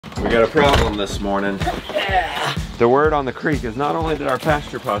We got a problem this morning. The word on the creek is not only did our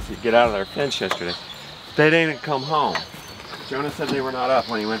pasture posse get out of their fence yesterday, they didn't come home. Jonah said they were not up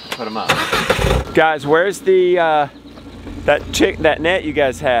when he went to put them up. Guys, where's the that net you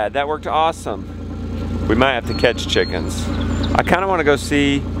guys had? That worked awesome. We might have to catch chickens. I kind of want to go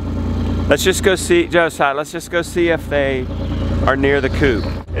see. Let's just go see, Josiah, let's just go see if they are near the coop.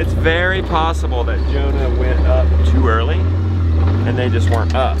 It's very possible that Jonah went up too early and they just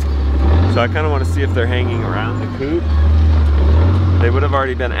weren't up. So I kind of want to see if they're hanging around the coop. They would have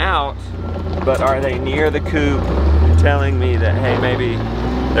already been out, but are they near the coop telling me that, hey, maybe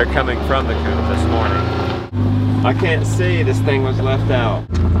they're coming from the coop this morning? I can't see, this thing was left out.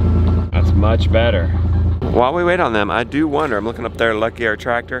 That's much better. While we wait on them, I do wonder, I'm looking up there, Lucky, our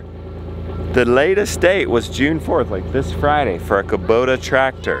tractor. The latest date was June 4th, like this Friday, for a Kubota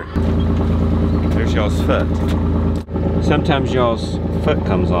tractor. There's y'all's foot. Sometimes y'all's foot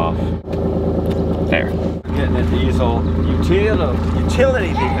comes off. There. Getting a diesel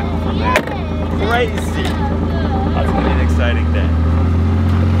utility vehicle from there. Crazy. That's gonna be an exciting day.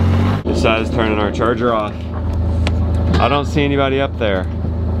 Besides turning our charger off. I don't see anybody up there.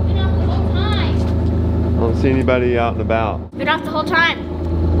 Been off the whole time. I don't see anybody out and about. Been off the whole time.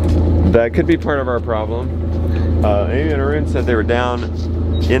 That could be part of our problem. Amy and Arun said they were down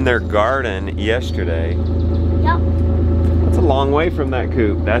in their garden yesterday. Yep. That's a long way from that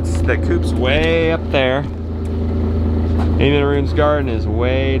coop. That coop's way up there. Amy and Arun's garden is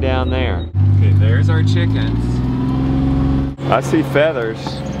way down there. Okay, there's our chickens. I see feathers.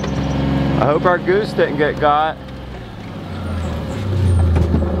 I hope our goose didn't get got.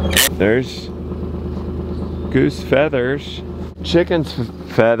 There's goose feathers. Chickens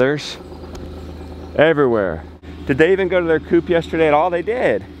feathers everywhere. Did they even go to their coop yesterday at all? They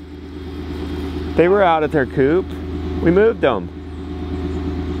did. They were out at their coop. We moved them.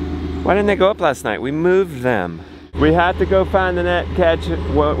 Why didn't they go up last night? We moved them. We had to go find the net, catch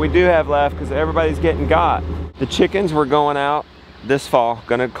what we do have left because everybody's getting got. The chickens were going out this fall,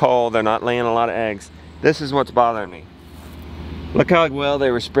 gonna cull. They're not laying a lot of eggs. This is what's bothering me. Look how well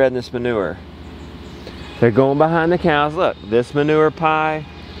they were spreading this manure. They're going behind the cows. Look, this manure pie,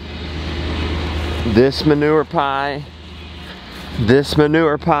 this manure pie, this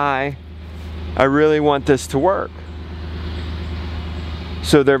manure pie. I really want this to work.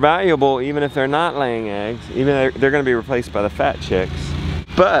 So they're valuable even if they're not laying eggs, even though they're gonna be replaced by the fat chicks.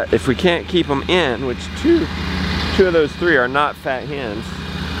 But if we can't keep them in, which two of those three are not fat hens,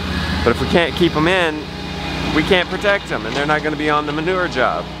 but if we can't keep them in, we can't protect them and they're not gonna be on the manure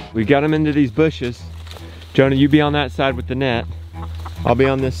job. We got them into these bushes. Jonah, you be on that side with the net. I'll be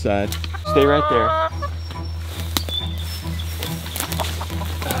on this side. Stay right there.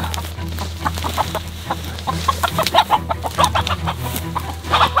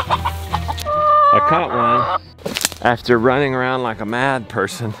 I caught one after running around like a mad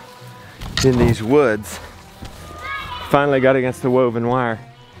person in these woods. Finally got against the woven wire.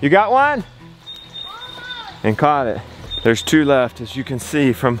 You got one? And caught it. There's two left, as you can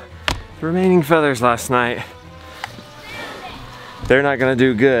see from the remaining feathers last night. They're not gonna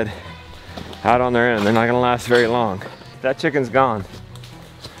do good out on their own. They're not gonna last very long. That chicken's gone.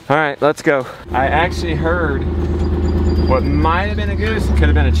 All right, let's go. I actually heard what might have been a goose, could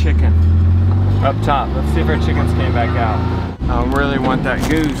have been a chicken up top. Let's see if our chickens came back out. I really want that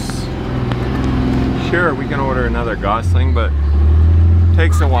goose. Sure, we can order another gosling, but it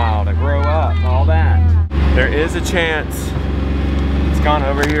takes a while to grow up, all that. There is a chance it's gone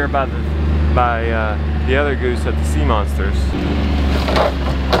over here by the other goose at the Sea Monsters.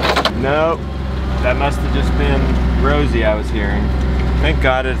 Nope, that must have just been Rosie I was hearing. Thank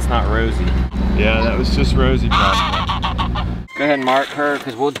God it's not Rosie. Yeah, that was just Rosie probably. Go ahead and mark her,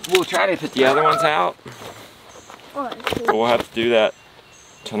 because we'll try to put the other ones out. But we'll have to do that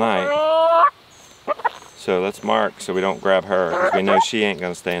tonight. So let's mark so we don't grab her, because we know she ain't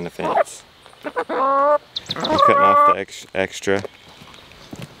gonna stay in the fence. I'm cutting off the extra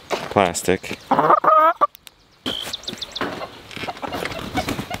plastic.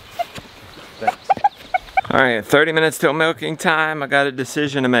 Alright, 30 minutes till milking time. I got a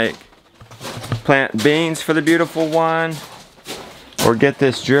decision to make. Plant beans for the beautiful one, or get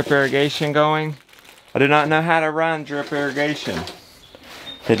this drip irrigation going. I do not know how to run drip irrigation.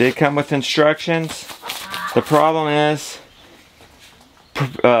 They did come with instructions. The problem is,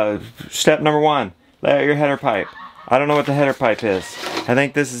 step number one, lay out your header pipe. I don't know what the header pipe is. I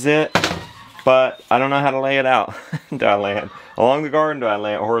think this is it, but I don't know how to lay it out. Do I lay it along the garden? Do I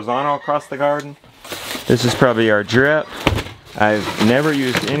lay it horizontal across the garden? This is probably our drip. I've never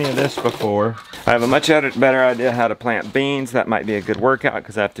used any of this before. I have a much better idea how to plant beans. That might be a good workout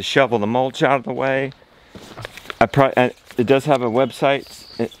because I have to shovel the mulch out of the way. It does have a website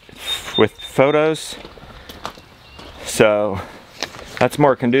with photos, so that's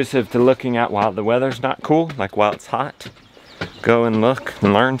more conducive to looking at while the weather's not cool, like while it's hot. Go and look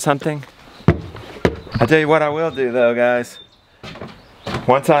and learn something. I'll tell you what I will do though, guys.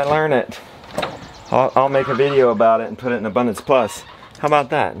 Once I learn it, I'll make a video about it and put it in Abundance Plus. How about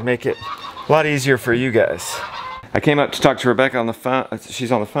that? Make it a lot easier for you guys. I came up to talk to Rebecca on the phone.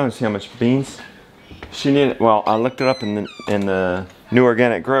 She's on the phone to see how much beans she needed. Well, I looked it up in the New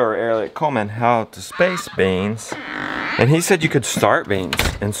Organic Grower, Eric Coleman, how to space beans. And he said you could start beans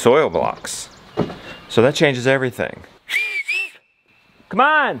in soil blocks. So that changes everything. Come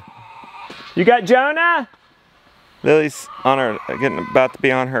on! You got Jonah? Lily's on her, about to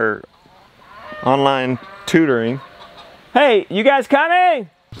be on her online tutoring. Hey, you guys coming?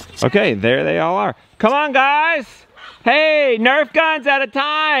 Okay, there they all are. Come on, guys! Hey, Nerf guns at a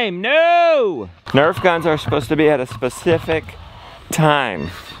time! No! Nerf guns are supposed to be at a specific time.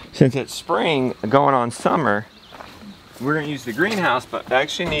 Since it's spring, going on summer, we're gonna use the greenhouse, but it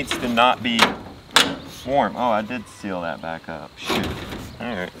actually needs to not be warm. Oh, I did seal that back up. Shoot.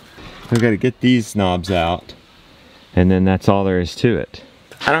 All right. We've got to get these knobs out, and then that's all there is to it.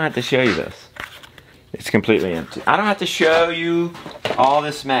 I don't have to show you this. It's completely empty. I don't have to show you all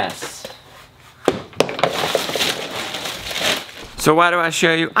this mess. So why do I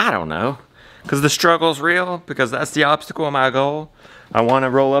show you? I don't know. Because the struggle's real, because that's the obstacle of my goal. I want to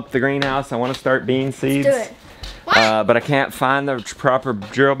roll up the greenhouse. I want to start bean seeds. Let's do it. But I can't find the proper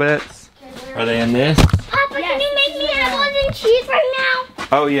drill bits. Are they in this? Papa, yes. Can you make me apples and cheese right now?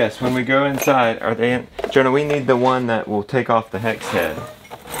 Oh yes, when we go inside, are they in? Jonah, we need the one that will take off the hex head.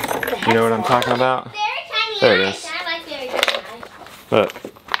 You know what I'm talking about? Very tiny there it eyes. is. I like very tiny eyes. Look.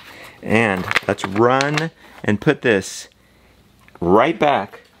 And let's run and put this right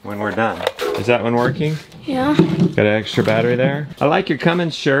back when we're done. Is that one working? Yeah. Got an extra battery there? I like your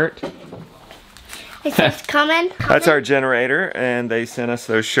Cummins shirt. It's just coming. That's our generator, and they sent us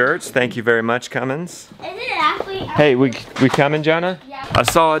those shirts. Thank you very much, Cummins. Is it actually? Hey, we coming, Jonah? Yeah. I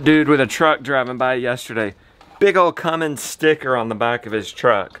saw a dude with a truck driving by yesterday. Big old Cummins sticker on the back of his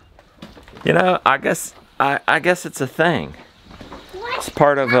truck. You know, I guess it's a thing. What? It's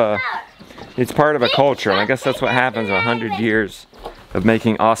part of a culture, and I guess that's what happens 100 years of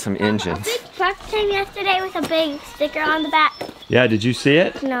making awesome engines. A big truck came yesterday with a big sticker on the back. Yeah, did you see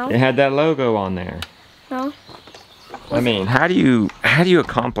it? No. It had that logo on there. No. I mean, how do you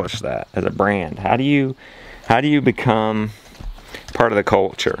accomplish that as a brand? How do you become part of the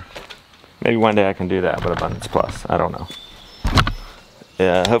culture? Maybe one day I can do that with Abundance Plus. I don't know.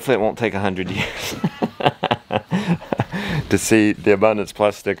 Yeah, hopefully it won't take 100 years to see the Abundance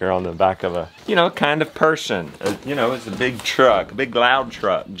Plus sticker on the back of a, you know, kind of person. You know, it's a big truck, a big loud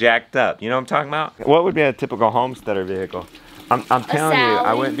truck, jacked up. You know what I'm talking about? What would be a typical homesteader vehicle? I'm telling you,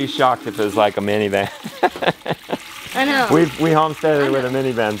 I wouldn't be shocked if it was like a minivan. I know. We homesteaded with a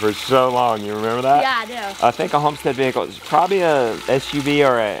minivan for so long. You remember that? Yeah, I do. I think a homestead vehicle is probably a SUV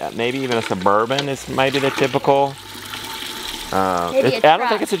or maybe even a Suburban. It's maybe the typical. I don't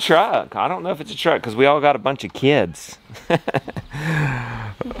think it's a truck. I don't know if it's a truck because we all got a bunch of kids.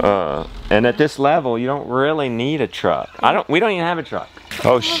 And at this level, you don't really need a truck. We don't even have a truck.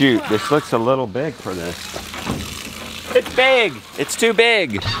 Oh shoot! This looks a little big for this. It's big. It's too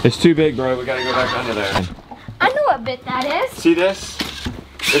big. It's too big, bro. We gotta go back under there. I know what bit that is. See this?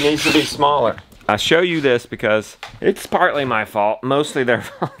 It needs to be smaller. I show you this because it's partly my fault, mostly their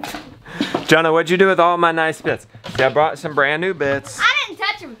fault. Jonah, what'd you do with all my nice bits? See, I brought some brand new bits. I didn't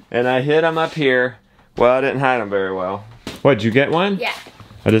touch them. And I hid them up here. Well, I didn't hide them very well. What, did you get one? Yeah.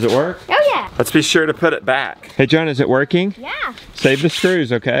 Oh, does it work? Oh, yeah. Let's be sure to put it back. Hey, Jonah, is it working? Yeah. Save the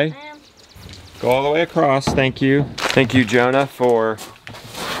screws, okay? I am. Go all the way across, thank you. Thank you, Jonah, for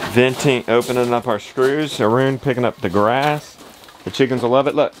opening up our screws. Arun picking up the grass. The chickens will love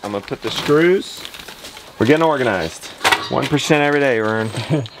it. Look, I'm gonna put the screws. We're getting organized. 1% every day, Arun.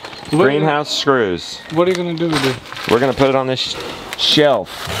 Greenhouse screws. What are you gonna do with it? We're gonna put it on this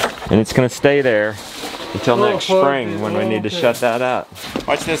shelf, and it's gonna stay there until next spring when we need to shut that up.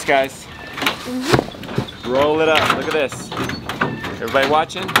 Watch this, guys. Roll it up. Look at this. Everybody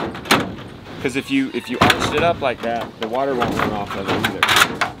watching? Because if you arched it up like that, the water won't run off of it either.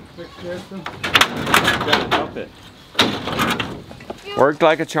 Gotta help it. Worked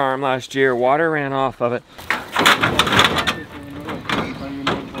like a charm last year. Water ran off of it.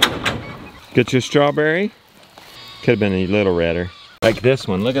 Get you a strawberry. Could have been a little redder. Like this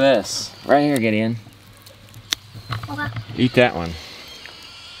one. Look at this. Right here, Gideon. Okay. Eat that one.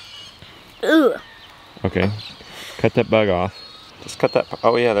 Ooh. Okay. Cut that bug off. Just cut that.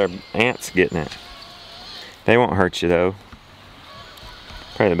 Oh yeah, there are ants getting it. They won't hurt you though.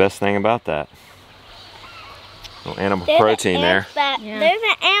 Probably the best thing about that. Little animal protein there. Yeah. There's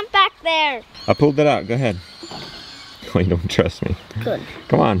an ant back there. I pulled it out. Go ahead. Oh, you don't trust me. Good.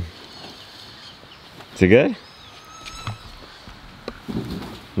 Come on. Is it good?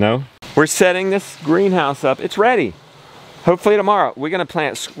 No? We're setting this greenhouse up. It's ready. Hopefully tomorrow. We're gonna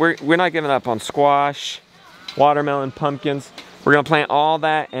plant, we're not giving up on squash, watermelon, pumpkins. We're gonna plant all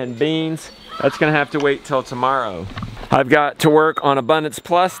that and beans. That's gonna have to wait till tomorrow. I've got to work on Abundance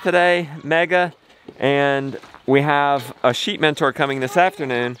Plus today, Mega, and we have a sheep mentor coming this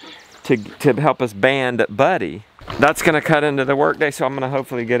afternoon to help us band Buddy. That's gonna cut into the work day, so I'm gonna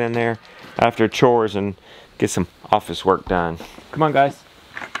hopefully get in there after chores and get some office work done. Come on, guys.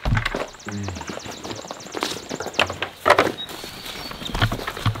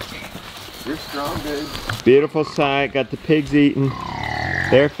 You're strong, dude. Beautiful sight. Got the pigs eating.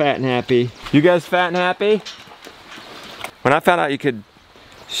 They're fat and happy. You guys fat and happy? When I found out you could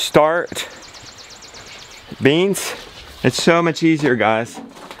start beans, it's so much easier, guys.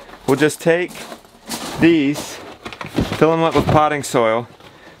 We'll just take these, fill them up with potting soil,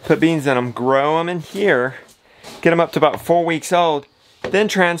 put beans in them, grow them in here, get them up to about 4 weeks old, then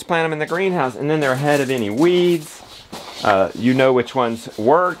transplant them in the greenhouse, and then they're ahead of any weeds. You know which ones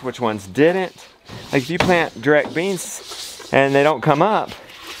worked, which ones didn't. Like if you plant direct beans and they don't come up,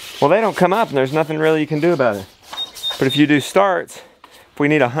 well, they don't come up and there's nothing really you can do about it. But if you do starts, if we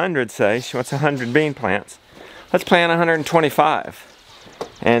need 100, say, she wants 100 bean plants, let's plant 125.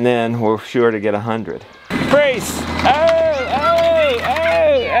 And then we're sure to get 100. Brace! Oh, oh,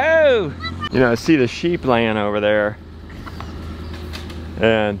 oh, oh! You know, I see the sheep laying over there.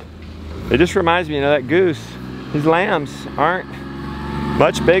 And it just reminds me, you know, that goose, his lambs aren't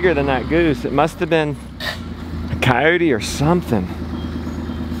much bigger than that goose. It must have been a coyote or something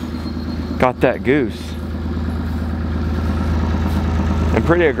got that goose. And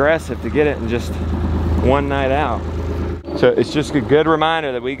pretty aggressive to get it in just one night out. So it's just a good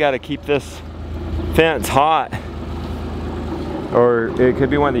reminder that we got to keep this fence hot, or it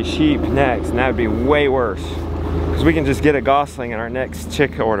could be one of these sheep next, and that would be way worse. Because we can just get a gosling in our next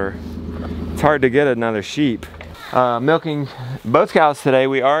chick order. It's hard to get another sheep. Milking both cows today.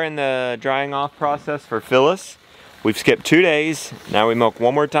 We are in the drying off process for Phyllis. We've skipped 2 days. Now we milk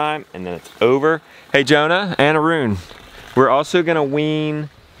one more time and then it's over. Hey Jonah and Arun, we're also gonna wean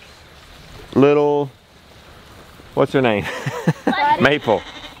little, what's her name? Maple.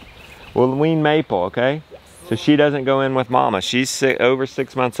 We'll wean Maple, okay? So she doesn't go in with Mama. She's over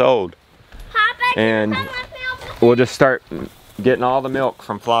 6 months old. And we'll just start getting all the milk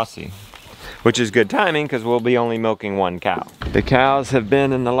from Flossie, which is good timing because we'll be only milking 1 cow. The cows have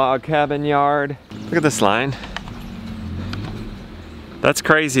been in the log cabin yard. Look at this line. That's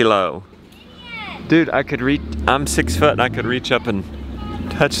crazy low. Dude, I could reach, I'm 6 foot and I could reach up and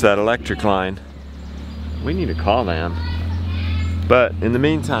touch that electric line. We need to call them. But in the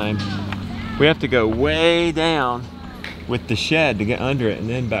meantime, we have to go way down with the shed to get under it and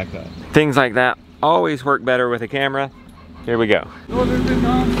then back up. Things like that always work better with a camera. Here we go. Don't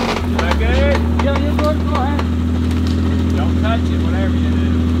touch it, whatever you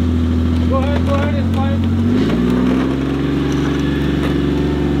do. Go ahead, it's fine.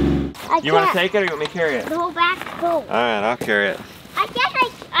 You want to take it or you want me to carry it? Go back, go. Alright, I'll carry it. I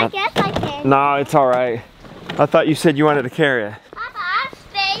guess I can. No, it's alright. I thought you said you wanted to carry it. Papa, I have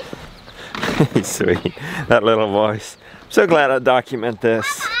space. He's sweet. That little voice. I'm so glad I document this.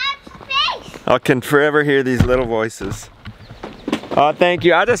 Papa, I have space. I can forever hear these little voices. Oh, thank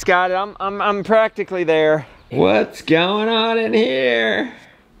you. I just got it. I'm practically there. What's going on in here?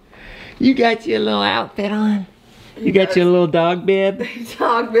 You got your little outfit on? You got your little dog bib?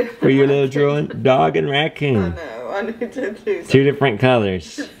 Dog bib. For your little drawing? Dog and raccoon. I know, I need to do something. 2 different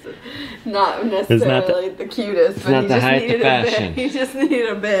colors. Not necessarily the cutest, it's but not he the just height needed of fashion. a bib. He just needed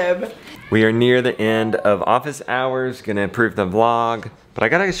a bib. We are near the end of office hours. Gonna improve the vlog. But I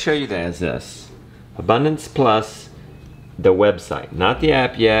gotta show you guys this. Abundance Plus, the website. Not the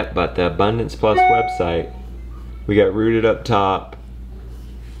app yet, but the Abundance Plus website. We got Rooted up top.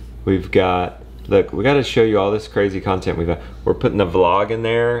 We've got, look, we gotta show you all this crazy content we've got. We're putting the vlog in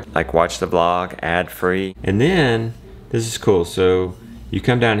there, like watch the vlog, ad free. And then, this is cool, so you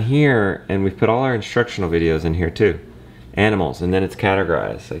come down here and we've put all our instructional videos in here too. Animals, and then it's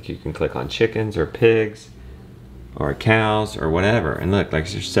categorized. Like you can click on chickens or pigs or cows or whatever. And look, like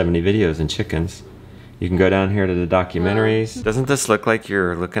there's 70 videos in chickens. You can go down here to the documentaries. Doesn't this look like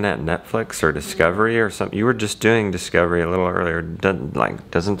you're looking at Netflix or Discovery or something? You were just doing Discovery a little earlier.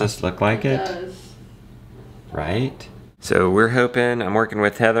 Doesn't this look like it? It does. right? So we're hoping, I'm working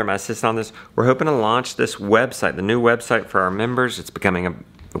with Heather, my assistant on this, we're hoping to launch this website, the new website for our members. It's becoming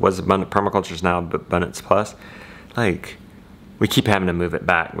it was Abundant Permaculture's now Abundance Plus. Like, we keep having to move it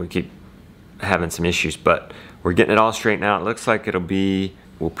back. We keep having some issues, but we're getting it all straightened out. It looks like it'll be,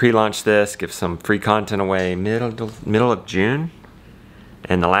 we'll pre-launch this, give some free content away middle of June.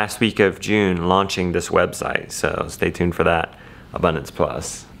 And the last week of June, launching this website. So stay tuned for that, Abundance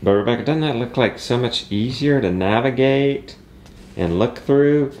Plus. But Rebecca, doesn't that look like so much easier to navigate and look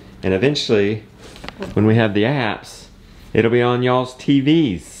through? And eventually, when we have the apps, it'll be on y'all's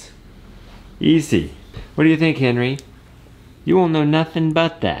TVs. Easy. What do you think, Henry? You won't know nothing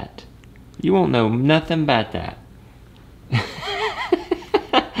but that. You won't know nothing but that.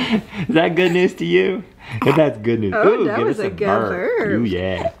 Is that good news to you? If that's good news. Oh, ooh, that give was us a good burp. Ooh,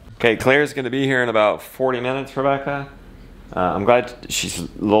 yeah. Okay, Claire's gonna be here in about 40 minutes, Rebecca. I'm glad she's a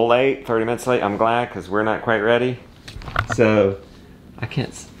little late, 30 minutes late. I'm glad, because we're not quite ready. So, I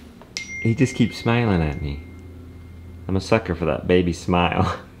can't, he just keeps smiling at me. I'm a sucker for that baby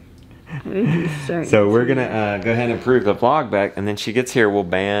smile. So we're gonna go ahead and approve the vlog back, and then she gets here, we'll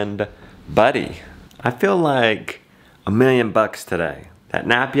band Buddy. I feel like $1,000,000 today. That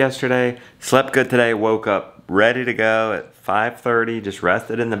nap yesterday, slept good today, woke up ready to go at 5:30, just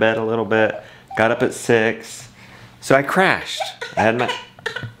rested in the bed a little bit, got up at 6. So I crashed. I had my,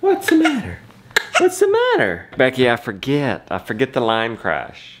 what's the matter? What's the matter? Becky, I forget the line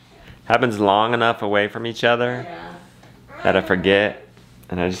crash. Happens long enough away from each other that I forget,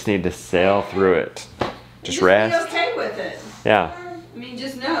 and I just need to sail through it. Just rest. Be okay with it. Yeah. I mean,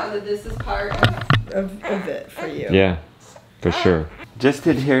 just know that this is part of it for you. Yeah, for sure. Just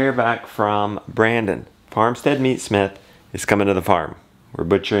did hear back from Brandon. Farmstead Meatsmith is coming to the farm. We're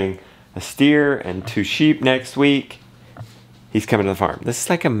butchering a steer and 2 sheep next week. He's coming to the farm. This is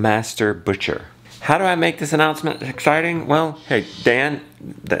like a master butcher. How do I make this announcement exciting? Well, hey, Dan,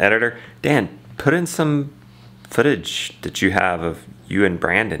 the editor, Dan, put in some footage that you have of you and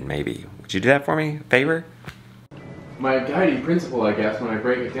Brandon, maybe. Would you do that for me? Favor? My guiding principle, I guess, when I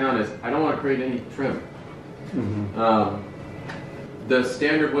break it down is I don't want to create any trim. The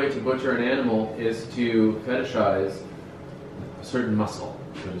standard way to butcher an animal is to fetishize a certain muscle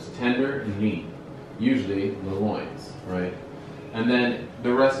that is tender and lean, usually the loins, right? And then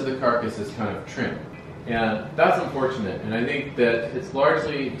the rest of the carcass is kind of trim. And that's unfortunate, and I think that it's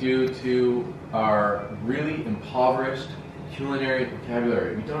largely due to our really impoverished culinary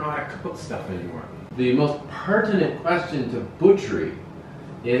vocabulary. We don't know how to cook stuff anymore. The most pertinent question to butchery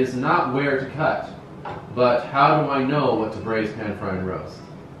is not where to cut, but how do I know what to braise, pan, fry, and roast?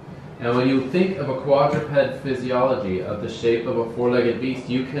 And when you think of a quadruped physiology of the shape of a 4-legged beast,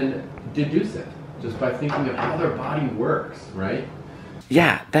 you can deduce it just by thinking of how their body works, right?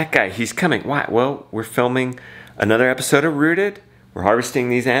 Yeah, that guy, he's coming. Why? Well, we're filming another episode of Rooted. We're harvesting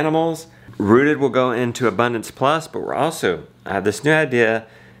these animals. Rooted will go into Abundance Plus, but we're also, I have this new idea.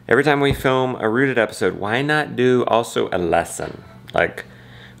 Every time we film a Rooted episode, why not do also a lesson? Like,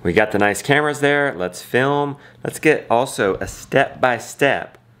 we got the nice cameras there, let's film. Let's get also a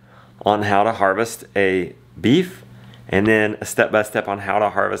step-by-step on how to harvest a beef, and then a step-by-step on how to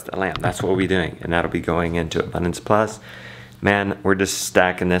harvest a lamb. That's what we'll be doing, and that'll be going into Abundance Plus. Man, we're just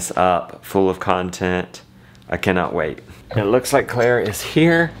stacking this up, full of content. I cannot wait. It looks like Claire is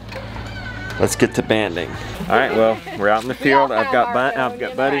here. Let's get to banding. All right, well, we're out in the field. I've got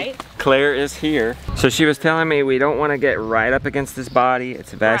Buddy. Claire is here. So she was telling me we don't want to get right up against his body.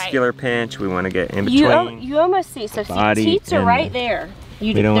 It's a vascular pinch. We want to get in between. You almost see. So body teats are right there.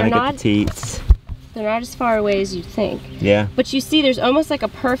 We don't want to get the teats. They're not as far away as you think. Yeah. But you see, there's almost like a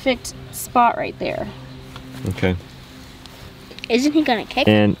perfect spot right there. Okay. Isn't he gonna kick?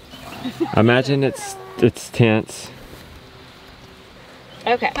 And I imagine it's tense.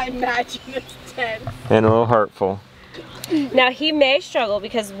 Okay. I imagine it's tense. And a little hurtful. Now he may struggle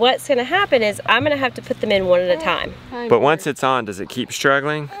because what's gonna happen is I'm gonna have to put them in one at a time. But once it's on, does it keep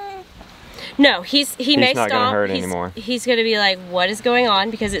struggling? No, he may not stop. Gonna hurt anymore. He's gonna be like, what is going on?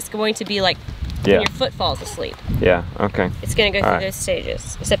 Because it's going to be like when your foot falls asleep. Yeah, okay. It's gonna go through those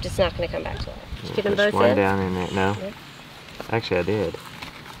stages, except it's not gonna come back to that. Did you get them both one in? down in there. No. Yep. Actually, I did.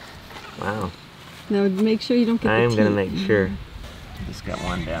 Wow. Now make sure you don't get the I am teeth. gonna make sure. Just got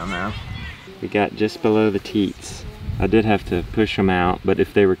one down now. We got just below the teats. I did have to push them out, but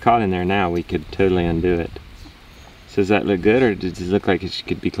if they were caught in there now, we could totally undo it. So does that look good, or does it look like it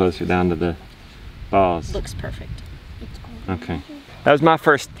could be closer down to the balls? Looks perfect. Okay. That was my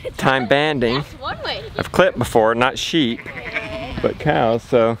first time banding. That's one way. I've clipped before, not sheep, but cows,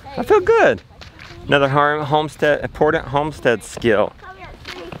 so I feel good. Another important homestead skill.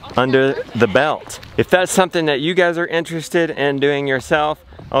 under the belt. If that's something that you guys are interested in doing yourself,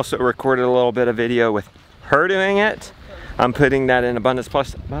 also recorded a little bit of video with her doing it. I'm putting that in Abundance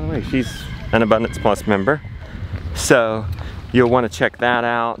Plus. By the way, she's an Abundance Plus member. So you'll want to check that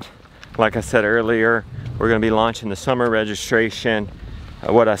out. Like I said earlier, we're going to be launching the summer registration,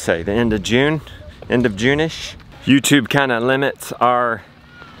 what'd I say, the end of June? End of June-ish. YouTube kind of limits our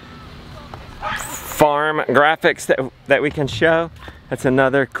farm graphics that we can show. That's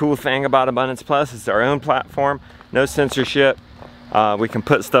another cool thing about Abundance Plus. It's our own platform, no censorship. We can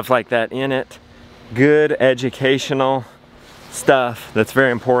put stuff like that in it. Good educational stuff that's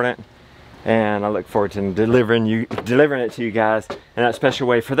very important. And I look forward to delivering it to you guys in that special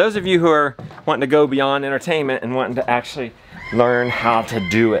way. For those of you who are wanting to go beyond entertainment and wanting to actually learn how to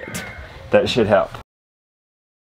do it, that should help.